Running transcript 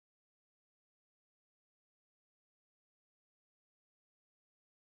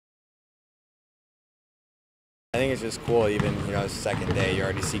think it's just cool. Even the second day, you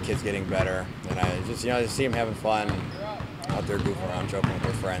already see kids getting better, and I just to see them having fun, out there goofing around, joking with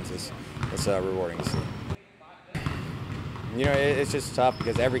their friends. It's rewarding to see. It's just tough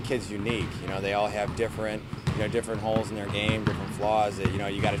because every kid's unique. They all have different different holes in their game, different flaws that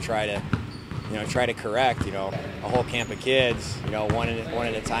you got to try to correct. A whole camp of kids, one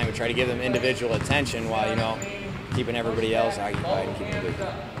at a time, and try to give them individual attention while keeping everybody else occupied and keeping them busy.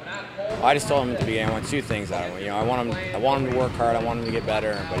 I just told them at the beginning I want two things out of them. I want them to work hard, I want them to get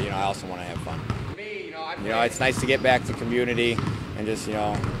better, but I also want to have fun. It's nice to get back to community and just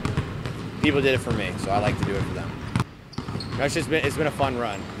people did it for me, so I like to do it for them. It's been a fun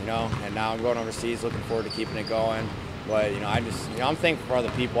run, and now I'm going overseas, looking forward to keeping it going. But I'm thankful for all the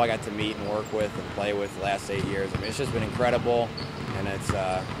people I got to meet and work with and play with the last 8 years. It's just been incredible, and it's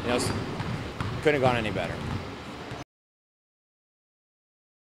couldn't have gone any better.